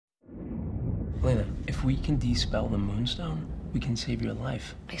Elena, if we can dispel the Moonstone, we can save your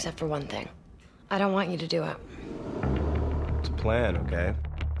life. Except for one thing. I don't want you to do it. It's a plan, okay?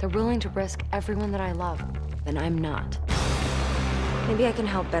 They're willing to risk everyone that I love, then I'm not. Maybe I can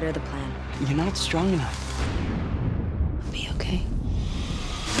help better the plan. You're not strong enough. I'll be okay.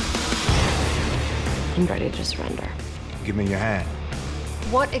 I'm ready to surrender. Give me your hand.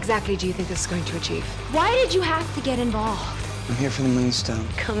 What exactly do you think this is going to achieve? Why did you have to get involved? I'm here for the Moonstone.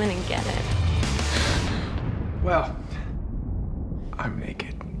 Come in and get it. Well, I'm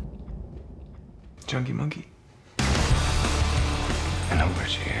naked. Junkie monkey. I know where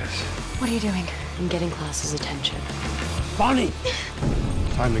she is. What are you doing? I'm getting Klaus's attention. Bonnie!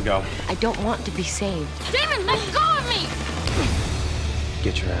 Time to go. I don't want to be saved. Damon, let go of me!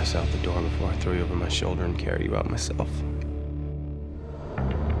 Get your ass out the door before I throw you over my shoulder and carry you out myself.